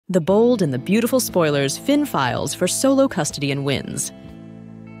The bold and the beautiful spoilers, Finn files for solo custody and wins.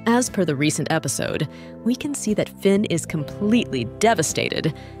 As per the recent episode, we can see that Finn is completely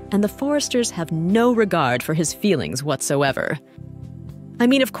devastated, and the Forresters have no regard for his feelings whatsoever. I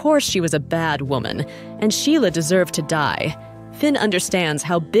mean, of course she was a bad woman, and Sheila deserved to die. Finn understands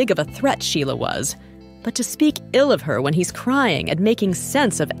how big of a threat Sheila was, but to speak ill of her when he's crying and making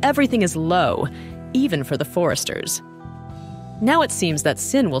sense of everything is low, even for the Forresters. Now it seems that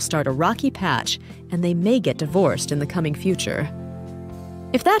Sinn will start a rocky patch, and they may get divorced in the coming future.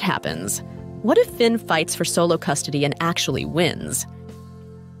 If that happens, what if Finn fights for solo custody and actually wins?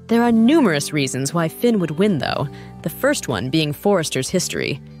 There are numerous reasons why Finn would win, though, the first one being Forrester's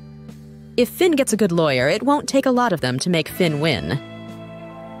history. If Finn gets a good lawyer, it won't take a lot of them to make Finn win.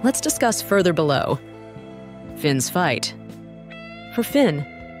 Let's discuss further below. Finn's fight. For Finn,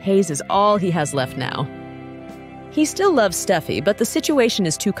 Hayes is all he has left now. He still loves Steffi, but the situation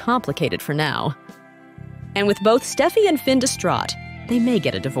is too complicated for now. And with both Steffi and Finn distraught, they may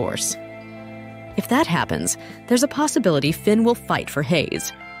get a divorce. If that happens, there's a possibility Finn will fight for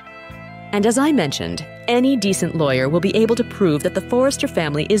Hayes. And as I mentioned, any decent lawyer will be able to prove that the Forrester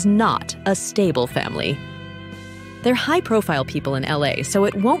family is not a stable family. They're high-profile people in LA, so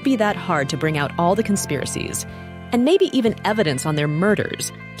it won't be that hard to bring out all the conspiracies, and maybe even evidence on their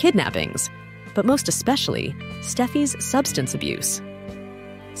murders, kidnappings, but most especially, Steffi's substance abuse.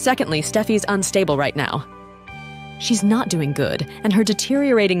 Secondly, Steffi's unstable right now. She's not doing good, and her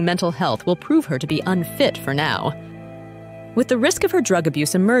deteriorating mental health will prove her to be unfit for now, with the risk of her drug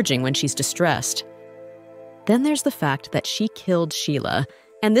abuse emerging when she's distressed. Then there's the fact that she killed Sheila,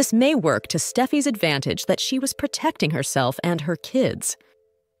 and this may work to Steffi's advantage that she was protecting herself and her kids.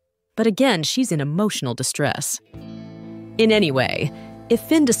 But again, she's in emotional distress. In any way, if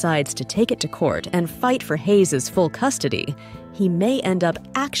Finn decides to take it to court and fight for Hayes' full custody, he may end up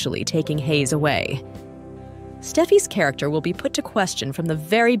actually taking Hayes away. Steffi's character will be put to question from the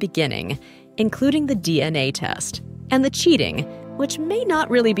very beginning, including the DNA test, and the cheating, which may not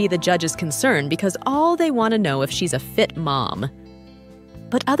really be the judge's concern because all they want to know if she's a fit mom.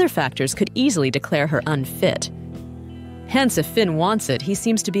 But other factors could easily declare her unfit. Hence, if Finn wants it, he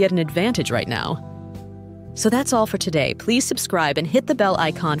seems to be at an advantage right now. So that's all for today. Please subscribe and hit the bell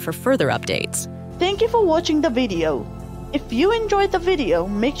icon for further updates. Thank you for watching the video. If you enjoyed the video,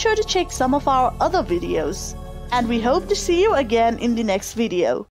 make sure to check some of our other videos. And we hope to see you again in the next video.